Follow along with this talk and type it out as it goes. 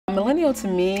Millennial to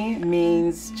me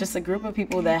means just a group of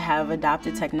people that have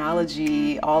adopted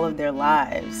technology all of their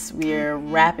lives. We're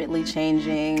rapidly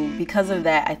changing. Because of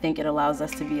that, I think it allows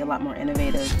us to be a lot more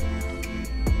innovative.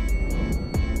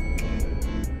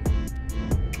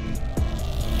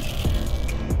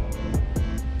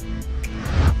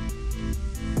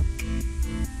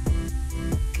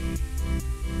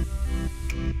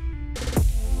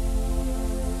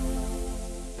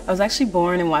 I was actually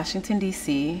born in Washington,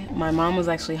 D.C. My mom was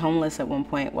actually homeless at one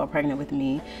point while pregnant with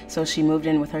me, so she moved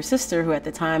in with her sister, who at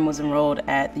the time was enrolled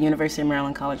at the University of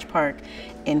Maryland College Park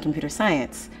in computer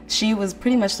science. She was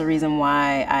pretty much the reason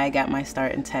why I got my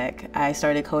start in tech. I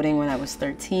started coding when I was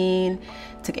 13,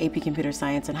 took AP computer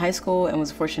science in high school, and was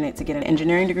fortunate to get an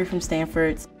engineering degree from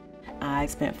Stanford. I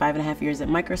spent 5.5 years at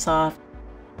Microsoft.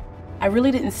 I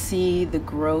really didn't see the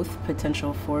growth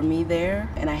potential for me there,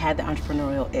 and I had the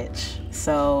entrepreneurial itch.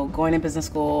 So going to business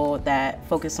school that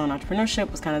focused on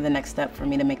entrepreneurship was kind of the next step for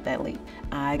me to make that leap.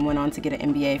 I went on to get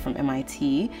an MBA from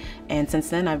MIT, and since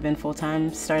then I've been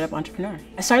full-time startup entrepreneur.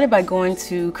 I started by going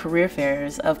to career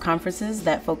fairs of conferences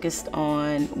that focused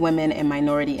on women and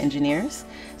minority engineers.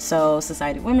 So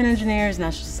Society of Women Engineers,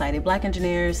 National Society of Black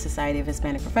Engineers, Society of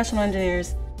Hispanic Professional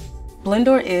Engineers.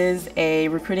 Blendoor is a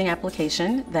recruiting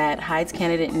application that hides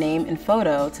candidate name and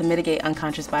photo to mitigate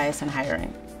unconscious bias in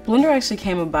hiring. Blendoor actually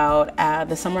came about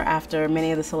the summer after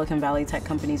many of the Silicon Valley tech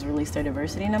companies released their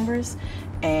diversity numbers,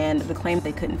 and the claim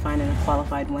they couldn't find enough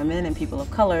qualified women and people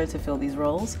of color to fill these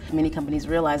roles. Many companies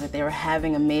realized that they were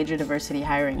having a major diversity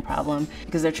hiring problem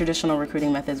because their traditional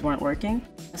recruiting methods weren't working.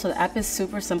 So the app is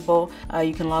super simple.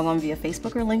 You can log on via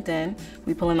Facebook or LinkedIn.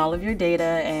 We pull in all of your data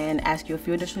and ask you a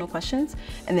few additional questions,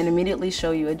 and then immediately show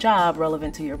you a job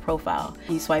relevant to your profile.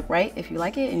 You swipe right if you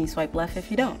like it, and you swipe left if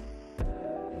you don't.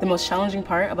 The most challenging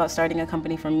part about starting a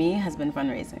company for me has been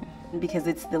fundraising, because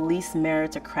it's the least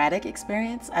meritocratic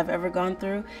experience I've ever gone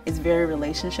through. It's very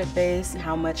relationship-based,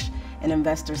 how much an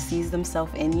investor sees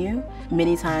themselves in you.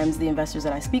 Many times the investors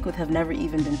that I speak with have never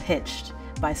even been pitched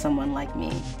by someone like me.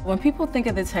 When people think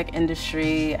of the tech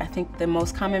industry, I think the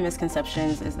most common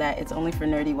misconceptions is that it's only for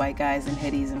nerdy white guys in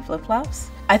hoodies and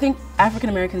flip-flops. I think African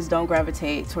Americans don't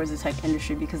gravitate towards the tech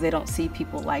industry because they don't see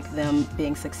people like them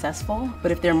being successful.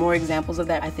 But if there are more examples of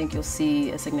that, I think you'll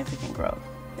see a significant growth.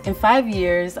 In 5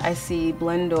 years, I see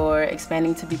Blendoor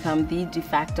expanding to become the de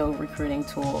facto recruiting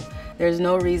tool. There's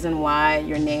no reason why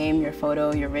your name, your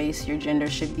photo, your race, your gender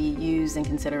should be used in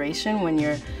consideration when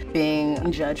you're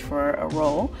being judged for a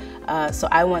role. So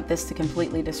I want this to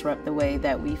completely disrupt the way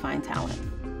that we find talent.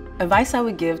 Advice I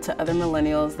would give to other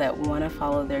millennials that want to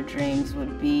follow their dreams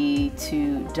would be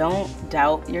to don't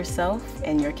doubt yourself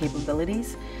and your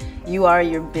capabilities. You are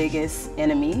your biggest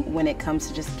enemy when it comes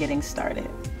to just getting started.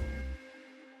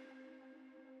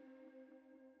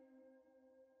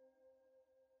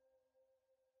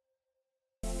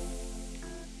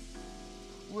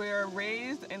 We're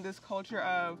raised in this culture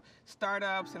of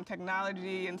startups and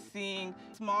technology and seeing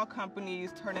small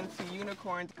companies turn into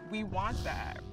unicorns. We want that.